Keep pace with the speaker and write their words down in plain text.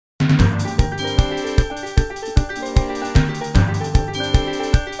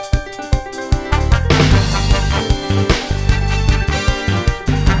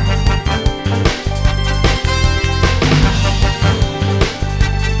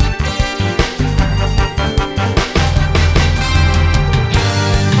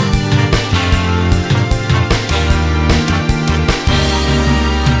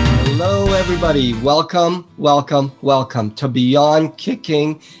everybody. Welcome to Beyond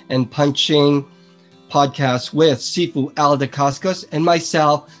Kicking and Punching podcast with Sifu Al Dacascos and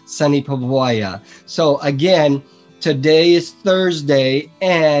myself, Sunny Pavoya. So again, today is Thursday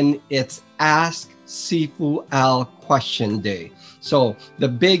and it's Ask Sifu Al Question Day. So the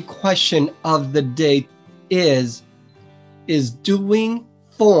big question of the day is doing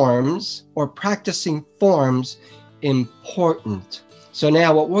forms or practicing forms important? So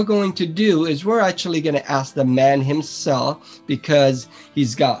now what we're going to do is we're actually going to ask the man himself, because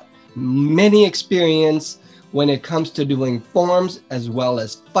he's got many experience when it comes to doing forms as well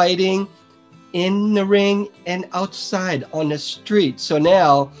as fighting in the ring and outside on the street. So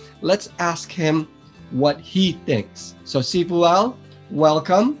now let's ask him what he thinks. So Sifu Al,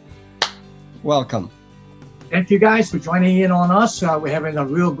 welcome. Thank you guys for joining in on us. We're having a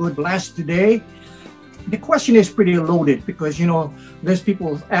real good blast today. The question is pretty loaded because, there's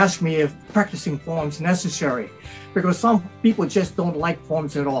people ask me if practicing forms is necessary, because some people just don't like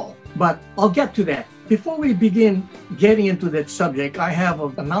forms at all. But I'll get to that. Before we begin getting into that subject, I have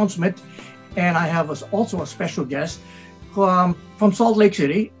an announcement, and I have also a special guest from Salt Lake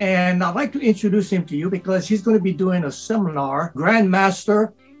City. And I'd like to introduce him to you because he's going to be doing a seminar,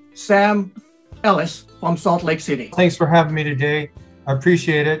 Grandmaster Sam Ellis from Salt Lake City. Thanks for having me today. I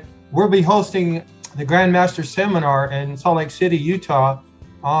appreciate it. We'll be hosting the Grandmaster Seminar in Salt Lake City, Utah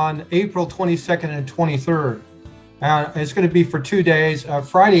on April 22nd and 23rd. It's going to be for 2 days.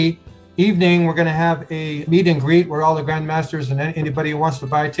 Friday evening, we're going to have a meet and greet where all the Grandmasters and anybody who wants to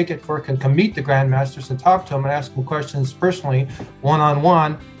buy a ticket for it can come meet the Grandmasters and talk to them and ask them questions personally,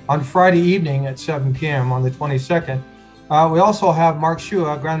 one-on-one, on Friday evening at 7 p.m. on the 22nd. We also have Mark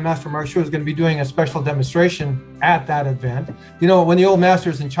Shua, Grandmaster Mark Shua is going to be doing a special demonstration at that event. When the old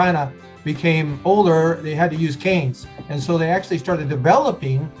masters in China became older, they had to use canes. And so they actually started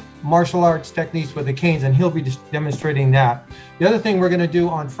developing martial arts techniques with the canes, and he'll be demonstrating that. The other thing we're going to do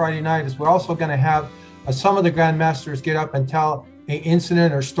on Friday night is we're also going to have some of the Grandmasters get up and tell an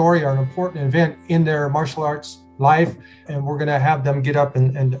incident or story or an important event in their martial arts life. And we're going to have them get up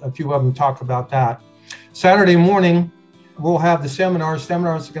and a few of them talk about that. Saturday morning, we'll have the seminars.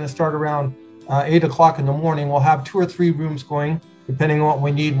 Seminars are going to start around 8 o'clock in the morning. We'll have 2 or 3 rooms going, depending on what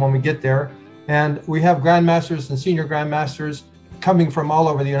we need when we get there. And we have Grandmasters and Senior Grandmasters coming from all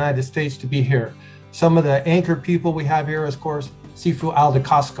over the United States to be here. Some of the anchor people we have here is, of course, Sifu Al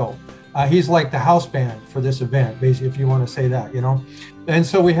Dacascos. He's like the house band for this event, basically, if you want to say that, And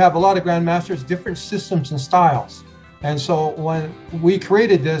so we have a lot of Grandmasters, different systems and styles. And so when we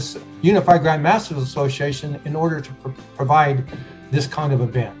created this Unified Grandmasters Association in order to provide this kind of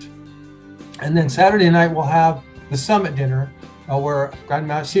event. And then Saturday night, we'll have the summit dinner where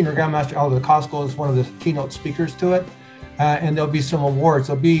Senior Grandmaster Al Dacascos is one of the keynote speakers to it. And there'll be some awards.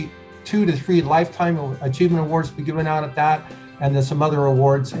 There'll be 2 to 3 lifetime achievement awards to be given out at that, and then some other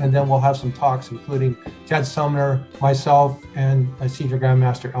awards. And then we'll have some talks, including Ted Sumner, myself, and Senior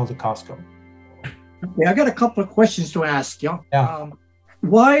Grandmaster Al Dacascos. Okay, I got a couple of questions to ask you. Yeah.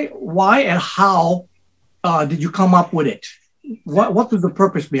 Why and how did you come up with it? What was the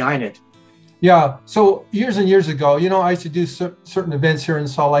purpose behind it? Yeah, so years and years ago, I used to do certain events here in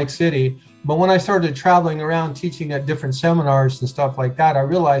Salt Lake City. But when I started traveling around teaching at different seminars and stuff like that, I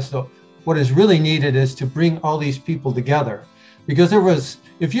realized that what is really needed is to bring all these people together. Because there was,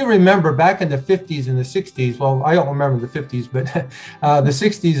 if you remember back in the 50s and the 60s, well, I don't remember the 50s, but the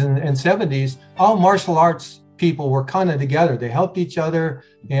 60s and 70s, all martial arts people were kind of together. They helped each other.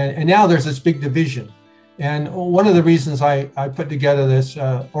 And now there's this big division. And one of the reasons I put together this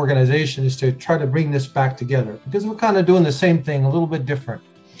organization is to try to bring this back together, because we're kind of doing the same thing, a little bit different.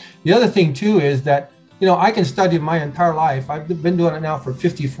 The other thing, too, is that, I can study my entire life. I've been doing it now for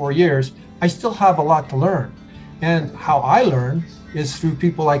 54 years. I still have a lot to learn. And how I learn is through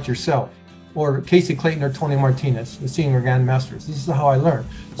people like yourself, or Casey Clayton or Tony Martinez, the Senior Grandmasters. This is how I learn.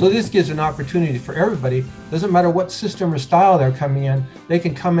 So this gives an opportunity for everybody. Doesn't matter what system or style they're coming in, they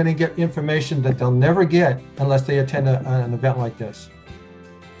can come in and get information that they'll never get unless they attend an event like this.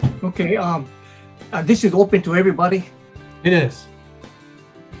 Okay, this is open to everybody? It is.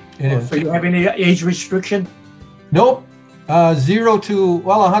 It is. So you have any age restriction? Nope. 0 to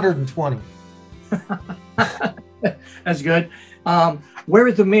 120. That's good. Where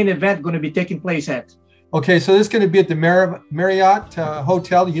is the main event going to be taking place at? Okay, so this is going to be at the Marriott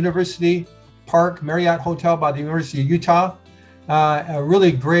Hotel, University Park Marriott Hotel by the University of Utah. A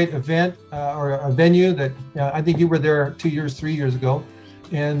really great event or a venue that I think you were there 2 years, 3 years ago.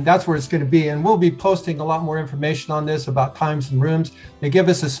 And that's where it's going to be. And we'll be posting a lot more information on this about times and rooms. They give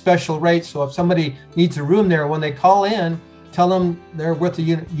us a special rate. So if somebody needs a room there, when they call in, tell them they're with the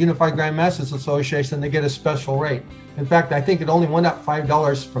Unified Grandmasters Association, they get a special rate. In fact, I think it only went up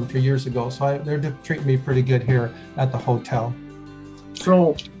 $5 from 2 years ago. So they're treating me pretty good here at the hotel.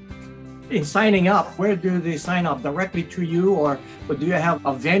 So in signing up, where do they sign up? Directly to you, or do you have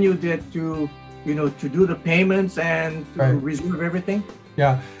a venue that to do the payments and to reserve everything?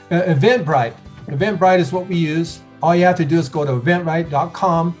 Yeah, Eventbrite. Eventbrite is what we use. All you have to do is go to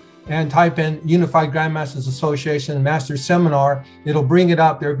eventbrite.com and type in Unified Grandmasters Association Master Seminar. It'll bring it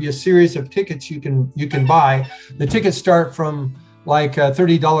up. There'll be a series of tickets you can buy. The tickets start from like $30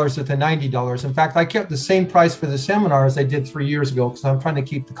 to $90. In fact, I kept the same price for the seminar as I did 3 years ago, because I'm trying to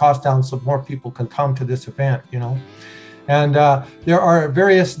keep the cost down so more people can come to this event, And there are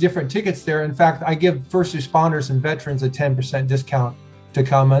various different tickets there. In fact, I give first responders and veterans a 10% discount to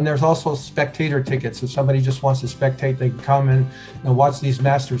come. And there's also spectator tickets. If somebody just wants to spectate, they can come in and watch these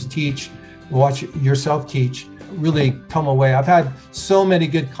masters teach, watch yourself teach, really come away. I've had so many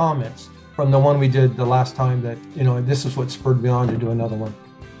good comments from the one we did the last time that, this is what spurred me on to do another one.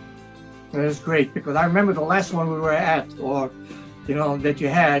 That's great, because I remember the last one we were at, that you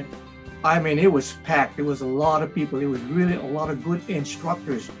had, I mean, it was packed. There was a lot of people. It was really a lot of good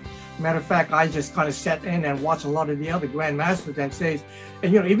instructors. Matter of fact, I just kind of sat in and watched a lot of the other grandmasters and says,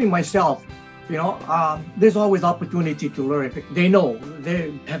 and even myself, there's always opportunity to learn. They know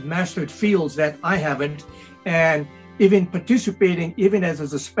they have mastered fields that I haven't, and even participating, even as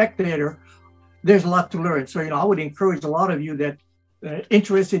a spectator, there's a lot to learn. So I would encourage a lot of you that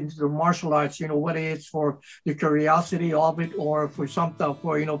interested in the martial arts, whether it's for the curiosity of it, or for something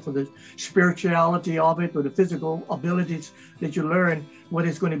for the spirituality of it, or the physical abilities that you learn, whether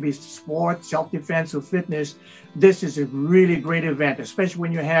it's going to be sport, self-defense, or fitness. This is a really great event, especially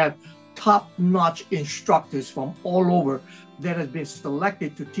when you have top-notch instructors from all over that has been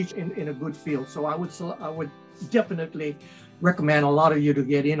selected to teach in a good field. So I would definitely recommend a lot of you to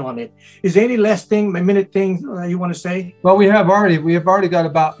get in on it. Is there any last thing, you want to say? Well, we have already got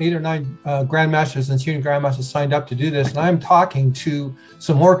about 8 or 9 grandmasters and senior grandmasters signed up to do this, and I'm talking to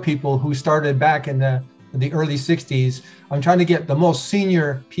some more people who started back in the early 60s. I'm trying to get the most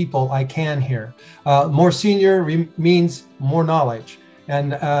senior people I can here. More senior means more knowledge,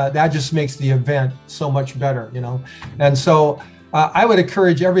 and that just makes the event so much better, And so I would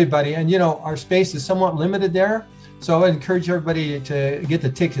encourage everybody, and our space is somewhat limited there, so I would encourage everybody to get the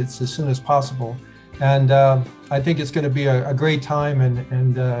tickets as soon as possible. And I think it's going to be a great time,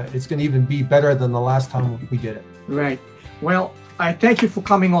 and it's going to even be better than the last time we did it. Right. Well, I thank you for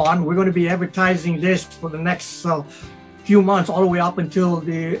coming on. We're going to be advertising this for the next few months, all the way up until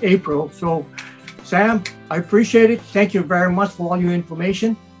the April. So, Sam, I appreciate it. Thank you very much for all your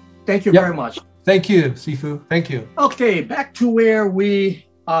information. Thank you very much. Thank you, Sifu. Thank you. Okay, back to where we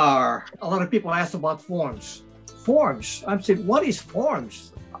are. A lot of people ask about forms. Forms. I'm saying, what is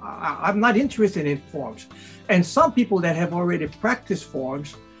forms? I'm not interested in forms. And some people that have already practiced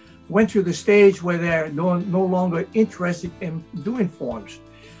forms went through the stage where they're no longer interested in doing forms.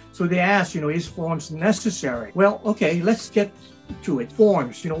 So they ask, is forms necessary? Well, okay, let's get to it.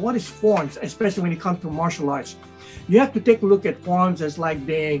 Forms, what is forms, especially when it comes to martial arts? You have to take a look at forms as like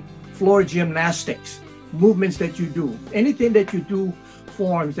being floor gymnastics, movements that you do. Anything that you do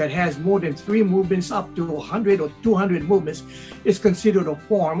forms that has more than 3 movements up to 100 or 200 movements is considered a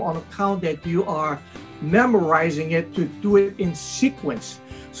form, on account that you are memorizing it to do it in sequence.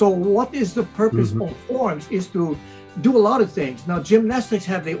 So what is the purpose of forms is to do a lot of things. Now, gymnastics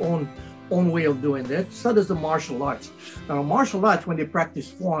have their own way of doing that. So does the martial arts. Now, martial arts, when they practice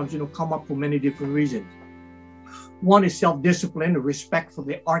forms, come up for many different reasons. One is self-discipline, respect for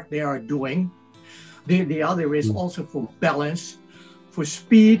the art they are doing. The other is also for balance, for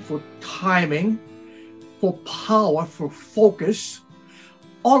speed, for timing, for power, for focus.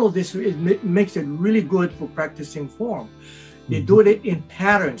 All of this makes it really good for practicing form. They do it in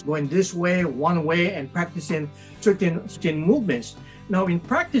patterns, going this way, one way, and practicing certain movements. Now, in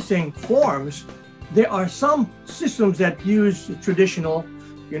practicing forms, there are some systems that use traditional,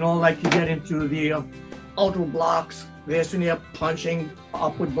 like you get into the outer blocks, there's punching,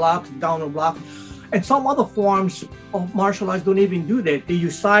 upward blocks, downward blocks. And some other forms of martial arts don't even do that. They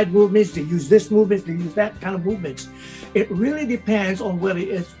use side movements, they use this movements, they use that kind of movements. It really depends on whether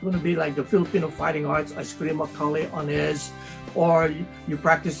it's going to be like the Filipino fighting arts, Eskrima, Kali, Arnez, or you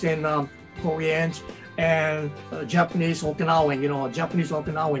practice in Koreans and Japanese Okinawan. Japanese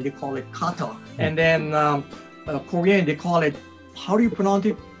Okinawan, they call it kata. And then Korean, they call it, how do you pronounce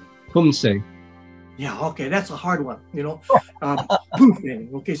it? Kumse. Yeah, okay, that's a hard one,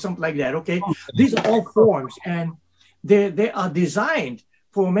 okay, something like that, okay? These are all forms, and they are designed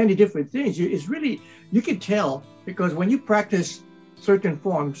for many different things. It's really, you can tell because when you practice certain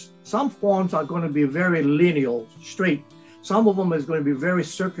forms, some forms are going to be very linear, straight. Some of them is going to be very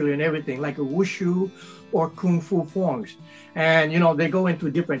circular and everything, like a wushu or kung fu forms. And, you know, they go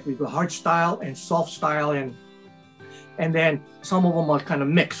into different, we go hard style and soft style, and then some of them are kind of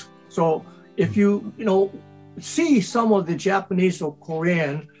mixed. So if you see some of the Japanese or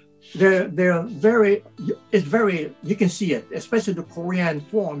Korean, they're very, you can see it, especially the Korean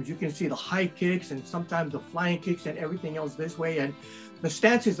forms. You can see the high kicks and sometimes the flying kicks and everything else this way. And the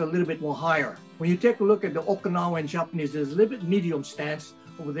stance is a little bit more higher. When you take a look at the Okinawan Japanese, there's a little bit medium stance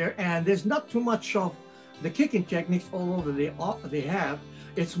over there, and there's not too much of the kicking techniques all over they have.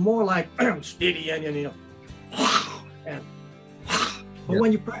 It's more like steady and and but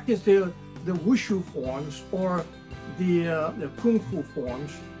when you practice the wushu forms or the kung fu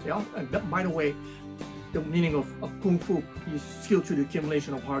forms, and by the way, the meaning of kung fu is skill through the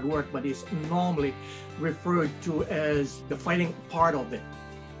accumulation of hard work, but it's normally referred to as the fighting part of it.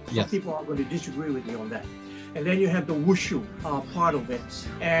 Some people are going to disagree with me on that. And then you have the wushu part of it,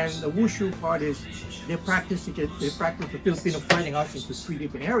 and the wushu part is they practice the Filipino fighting arts into 3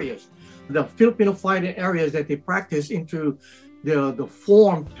 different areas. The Filipino fighting areas that they practice into the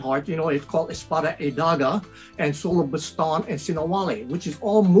form part, it's called espada e daga and solo baston and sinawali, which is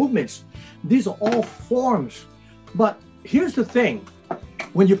all movements. These are all forms. But here's the thing,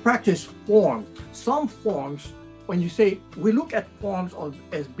 when you practice form, some forms, when you say, we look at forms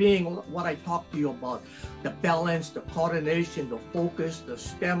as being what I talked to you about, the balance, the coordination, the focus, the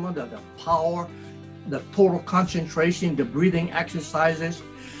stamina, the power, the total concentration, the breathing exercises,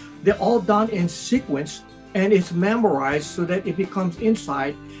 they're all done in sequence, and it's memorized so that it becomes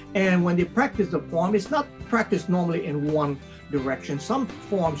inside. And when they practice the form, it's not practiced normally in one direction. Some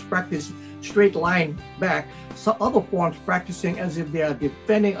forms practice straight line back. Some other forms practicing as if they are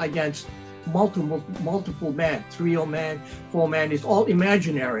defending against multiple man, 3-man, 4-man. It's all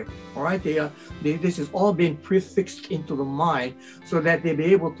imaginary. All right, this is all being prefixed into the mind so that they be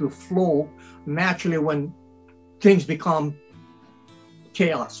able to flow naturally when things become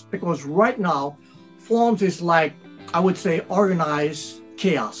chaos. Because right now, forms is like, I would say, organized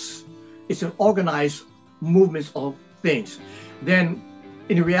chaos. It's an organized movements of things. Then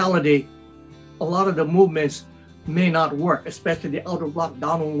in reality, a lot of the movements may not work, especially the outer block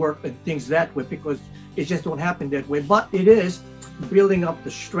downward work and things that way, because it just don't happen that way. But it is building up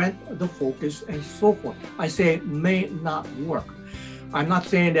the strength, the focus, and so forth. I say it may not work. I'm not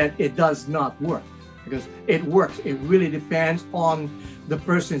saying that it does not work, because it works. It really depends on the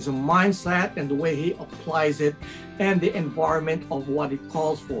person's mindset and the way he applies it and the environment of what it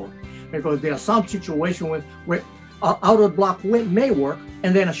calls for. Because there are some situations where outer block may work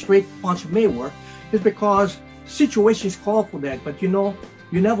and then a straight punch may work. It's because situations call for that, but you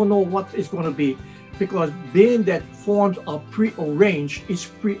never know what it's going to be, because being that forms are pre-arranged, it's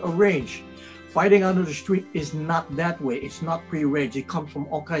pre-arranged. Fighting under the street is not that way. It's not pre-arranged. It comes from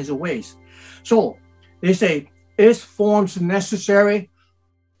all kinds of ways. So they say, is forms necessary?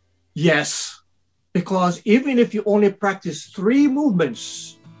 Yes, because even if you only practice 3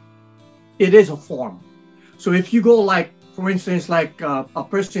 movements, it is a form. So if you go like, for instance, like a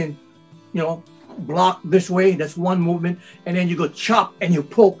person, block this way, that's one movement, and then you go chop and you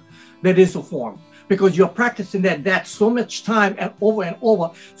poke, that is a form. Because you're practicing that so much time and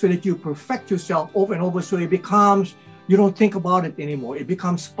over, so that you perfect yourself over and over, so it becomes, you don't think about it anymore. It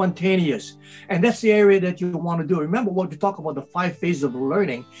becomes spontaneous. And that's the area that you want to do. Remember what we talk about, the 5 phases of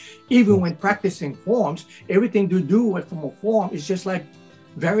learning. Even when practicing forms, everything to do from a form is just like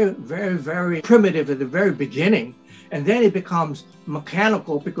very, very, very primitive at the very beginning. And then it becomes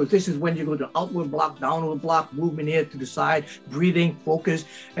mechanical, because this is when you go to outward block, downward block, movement here to the side, breathing, focus.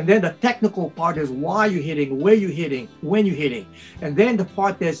 And then the technical part is why you're hitting, where you're hitting, when you're hitting. And then the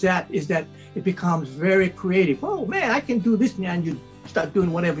part is that it becomes very creative. Oh man, I can do this now, and you start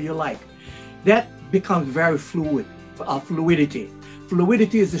doing whatever you like. That becomes very fluid, fluidity.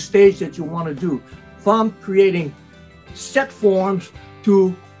 Fluidity is the stage that you want to do, from creating set forms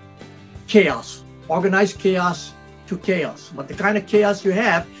to chaos, organized chaos to chaos. But the kind of chaos you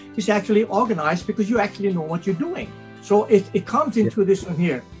have is actually organized because you actually know what you're doing. So it comes into this one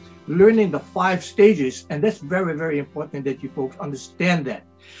here, learning the 5 stages. And that's very, very important that you folks understand that.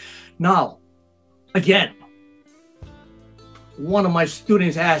 Now, again, one of my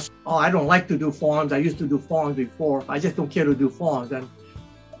students asked, oh, I don't like to do forms. I used to do forms before. I just don't care to do forms. And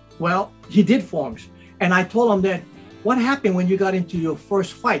well, he did forms. And I told him that, what happened when you got into your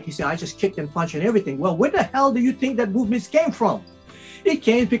first fight? He said, I just kicked and punched and everything. Well, where the hell do you think that movements came from? It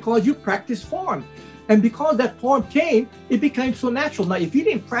came because you practice form. And because that form came, it became so natural. Now, if you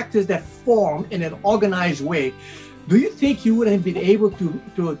didn't practice that form in an organized way, do you think you would have been able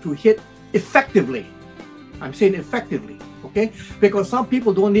to hit effectively? I'm saying effectively, okay? Because some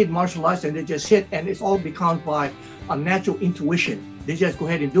people don't need martial arts and they just hit, and it's all becomes by a natural intuition. They just go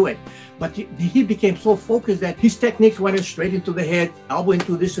ahead and do it. But he became so focused that his techniques went straight into the head, elbow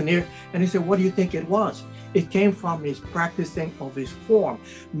into this and here. And he said, what do you think it was? It came from his practicing of his form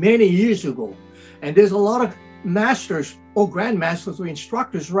many years ago. And there's a lot of masters or grandmasters or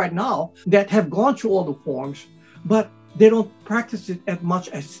instructors right now that have gone through all the forms, but they don't practice it as much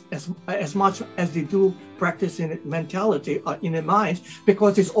as they do practice in mentality, in their minds,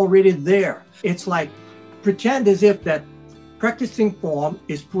 because it's already there. It's like pretend as if that practicing form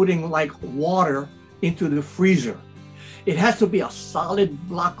is putting like water into the freezer. It has to be a solid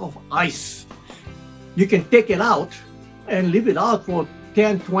block of ice. You can take it out and leave it out for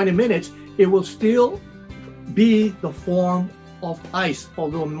 10, 20 minutes. It will still be the form of ice,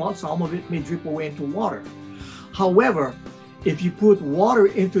 although some of it may drip away into water. However, if you put water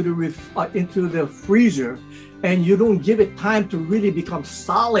into the freezer and you don't give it time to really become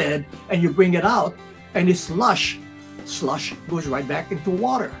solid, and you bring it out and it's slush goes right back into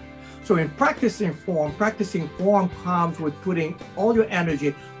water. So in practicing form comes with putting all your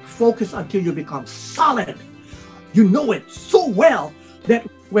energy, focus until you become solid. You know it so well that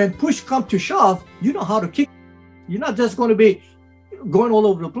when push comes to shove, you know how to kick. You're not just going to be going all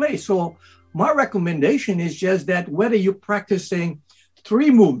over the place. So my recommendation is just that whether you're practicing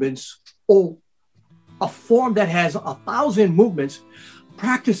 3 movements or a form that has 1,000 movements,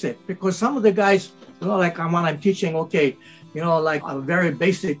 practice it. Because some of the guys, like when I'm teaching, okay, like very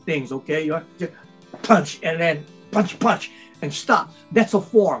basic things, okay, you have to punch and then punch and stop. That's a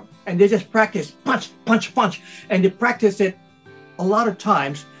form. And they just practice punch. And they practice it a lot of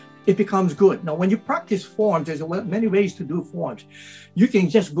times. It becomes good. Now, when you practice forms, there's many ways to do forms. You can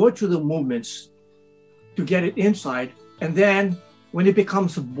just go through the movements to get it inside. And then when it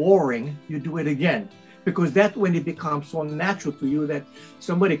becomes boring, you do it again. Because that's when it becomes so natural to you that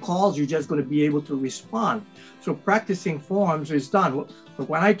somebody calls, you're just going to be able to respond. So practicing forms is done. But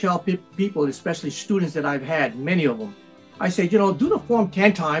when I tell people, especially students that I've had, many of them, I say, do the form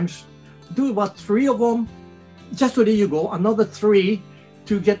 10 times, do about 3 of them, just so there you go, another 3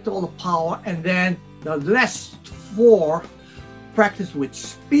 to get all the power, and then the last 4 practice with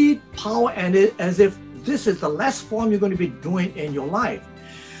speed, power, and as if this is the last form you're going to be doing in your life.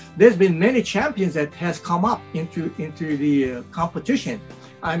 There's been many champions that has come up into the competition.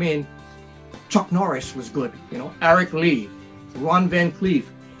 I mean, Chuck Norris was good, Eric Lee, Ron Van Cleef,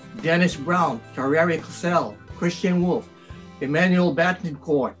 Dennis Brown, Terry Cassell, Christian Wolf, Emmanuel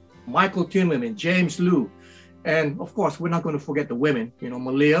Betancourt, Michael Timmerman, James Liu, and of course, we're not going to forget the women,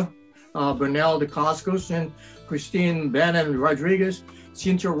 Malia, Bernal Dacascos, and Christine Bannon Rodriguez,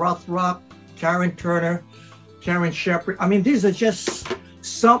 Cynthia Rothrock, Karen Turner, Karen Shepard. I mean, these are just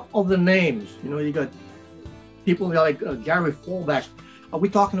some of the names. You got people like Gary Fallback. Are we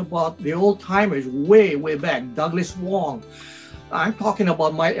talking about the old timers way back? Douglas Wong. I'm talking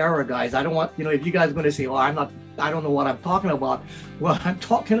about my era, guys. I don't want, if you guys are going to say, well, I don't know what I'm talking about. Well, I'm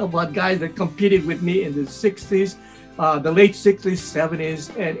talking about guys that competed with me in the 60s, the late 60s, 70s,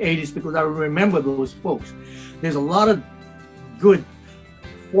 and 80s, because I remember those folks. There's a lot of good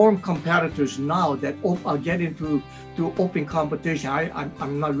form competitors now that get into open competition.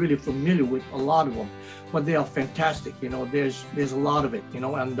 I'm not really familiar with a lot of them, but they are fantastic. There's a lot of it.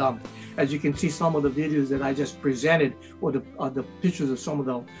 And as you can see, some of the videos that I just presented, or the pictures of some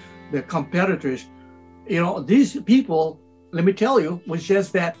of the competitors, these people, let me tell you, was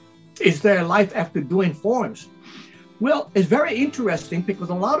just that it's their life after doing forms. Well, it's very interesting because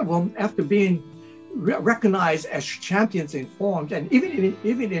a lot of them, after being recognized as champions in forms, and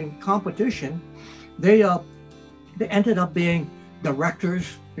even in competition, they ended up being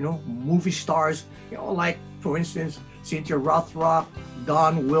directors, movie stars, like, for instance, Cynthia Rothrock,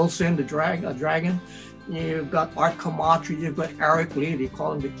 Don Wilson, the dragon. You've got Art Camacho, you've got Eric Lee, they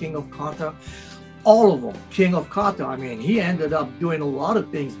call him the King of Kata. All of them, King of Kata. I mean, he ended up doing a lot of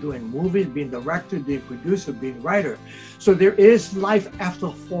things, doing movies, being director, being producer, being writer. So there is life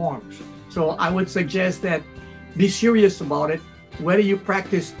after forms. So I would suggest that be serious about it. Whether you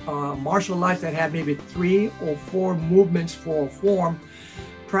practice martial arts that have maybe 3 or 4 movements for a form,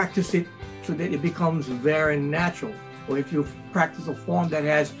 practice it so that it becomes very natural. Or if you practice a form that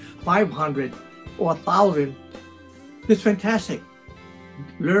has 500 or 1,000, it's fantastic.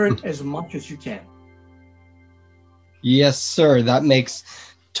 Learn as much as you can. Yes, sir. That makes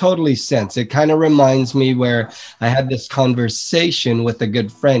totally sense. It kind of reminds me where I had this conversation with a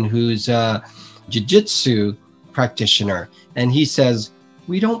good friend who's jiu-jitsu practitioner. And he says,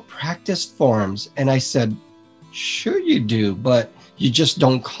 we don't practice forms. And I said, sure you do, but you just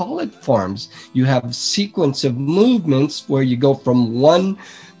don't call it forms. You have sequence of movements where you go from one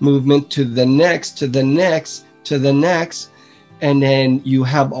movement to the next, to the next, to the next. And then you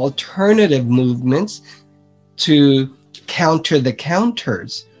have alternative movements to counter the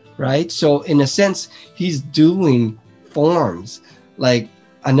counters, right? So in a sense, he's doing forms. Like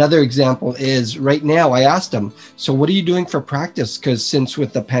another example is right now, I asked him, so what are you doing for practice? Because since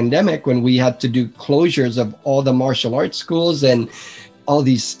with the pandemic, when we had to do closures of all the martial arts schools and all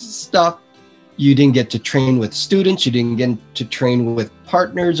these stuff, you didn't get to train with students, you didn't get to train with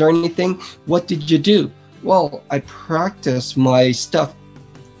partners or anything. What did you do? Well, I practice my stuff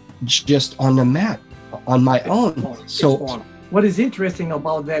just on the mat, on my own. So what is interesting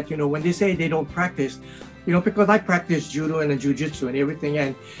about that, when they say they don't practice, because I practice judo and jiu-jitsu and everything,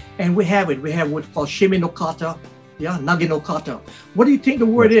 and we have what's called shime no kata, nage no kata. What do you think the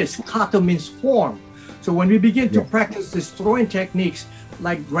word is? Kata means form. So when we begin to practice these throwing techniques,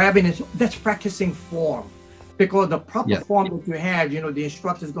 like grabbing it, that's practicing form. Because the proper form that you have, the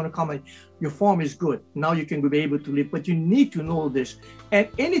instructor is going to come and your form is good. Now you can be able to live, but you need to know this. And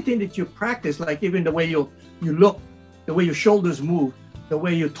anything that you practice, like even the way you look, the way your shoulders move, the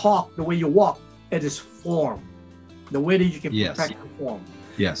way you talk, the way you walk, it is form. The way that you can practice form.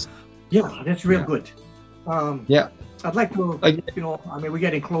 Yes. Yeah, that's real good. I'd like to, we're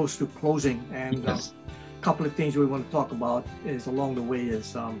getting close to closing, and a couple of things we want to talk about is along the way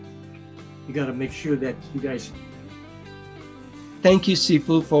is you got to make sure that you guys. Thank you,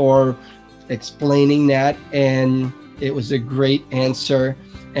 Sifu, for explaining that, and it was a great answer.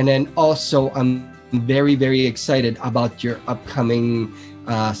 And then also, I'm very, very excited about your upcoming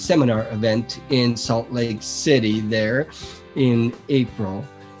seminar event in Salt Lake City there in April.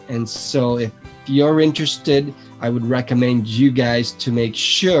 And so if you're interested, I would recommend you guys to make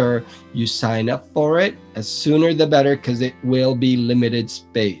sure you sign up for it. As sooner the better, because it will be limited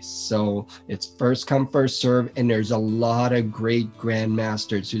space. So it's first come, first serve, and there's a lot of great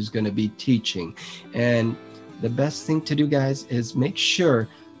grandmasters who's going to be teaching. And the best thing to do, guys, is make sure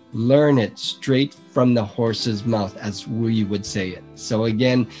learn it straight from the horse's mouth, as we would say it. So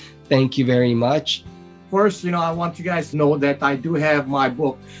again, thank you very much. First, I want you guys to know that I do have my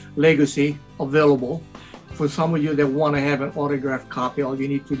book, Legacy, available. For some of you that want to have an autographed copy, all you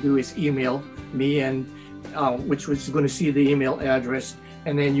need to do is email me, and which was going to see the email address,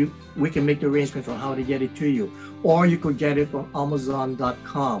 and then we can make the arrangements on how to get it to you. Or you could get it on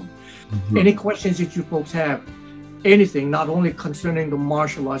Amazon.com. Any questions that you folks have, anything, not only concerning the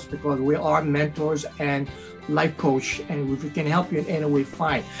martial arts, because we are mentors and life coach, and if we can help you in any way,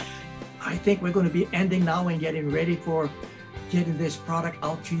 fine. I think we're going to be ending now and getting ready for getting this product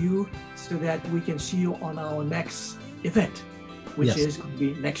out to you so that we can see you on our next event, which is going to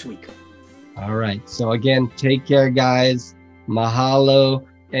be next week. All right. So again, take care, guys. Mahalo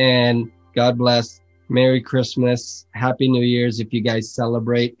and God bless. Merry Christmas. Happy New Year's if you guys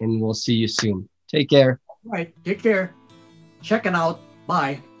celebrate, and we'll see you soon. Take care. All right. Take care. Check it out.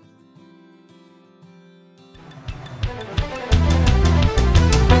 Bye.